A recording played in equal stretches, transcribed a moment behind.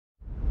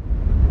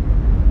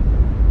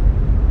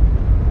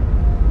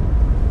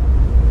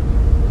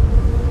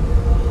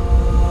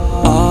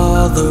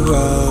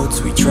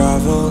as we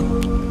travel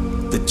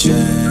the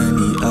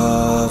journey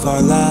of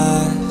our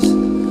lives.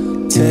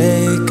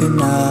 Take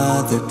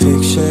another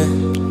picture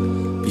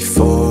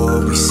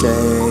before we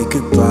say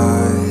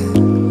goodbye.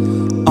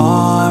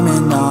 Arm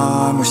in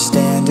arm we're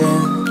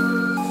standing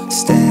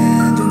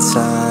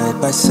side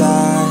by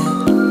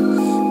side.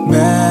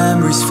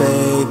 Memories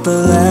fade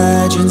but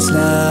legends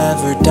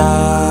never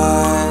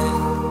die.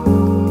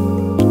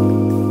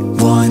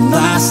 One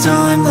last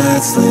time,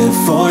 let's live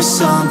for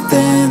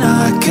something.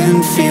 I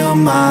can feel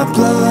my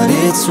blood,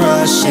 it's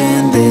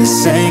rushing.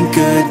 This ain't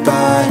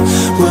goodbye,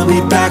 we'll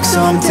be back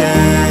someday.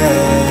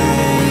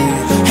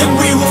 And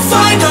we will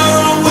find our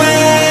own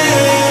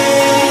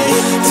way,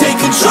 take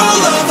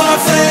control of our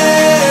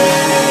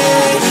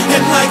fate.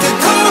 And like a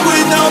car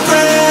with no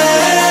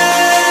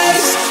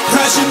brakes,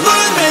 crash and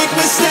learn, make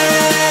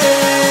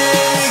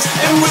mistakes.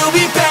 And we'll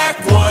be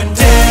back one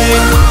day.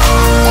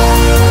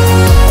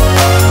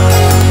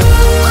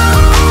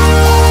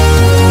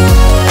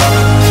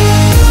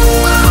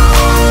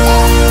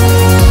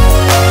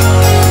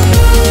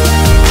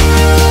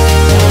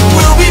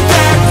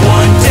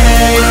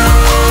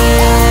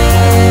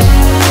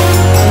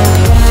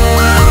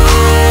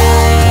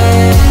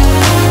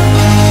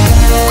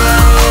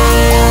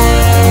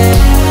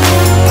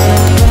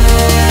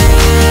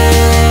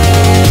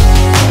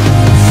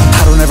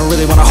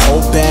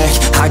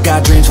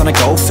 Wanna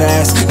go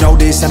fast, know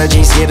this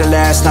energy's here to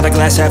last. Not a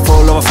glass half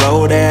full,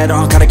 overflow that.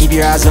 Gotta keep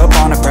your eyes up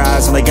on the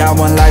prize. Only got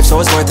one life,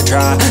 so it's worth a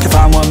try. To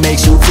find what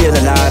makes you feel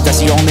alive, that's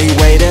the only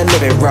way to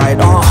live it right.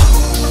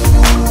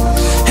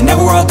 And now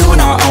we're all doing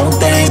our own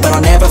thing, but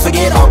I'll never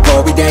forget our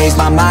glory days.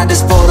 My mind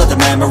is full of the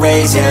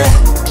memories, yeah.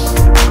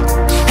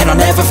 And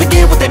I'll never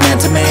forget what they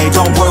meant to me.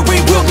 Don't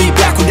worry, we'll be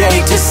back one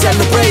day to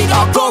celebrate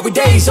our glory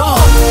days.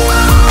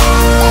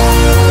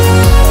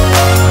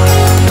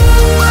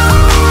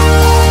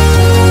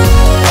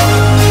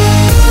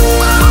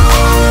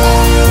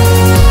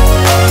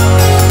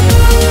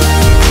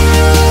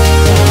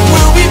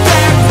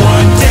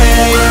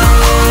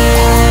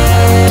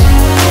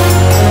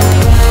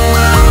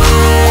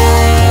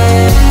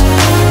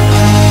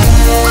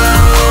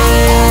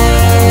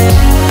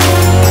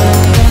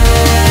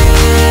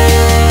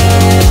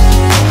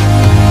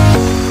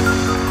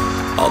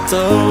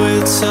 Although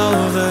it's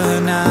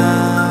over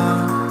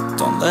now,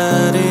 don't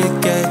let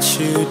it get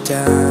you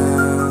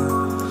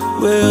down.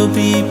 We'll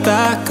be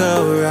back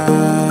around.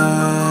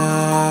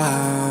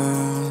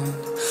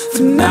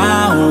 For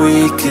now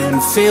we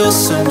can feel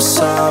some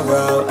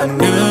sorrow. A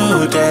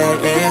new day,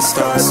 it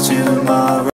starts tomorrow.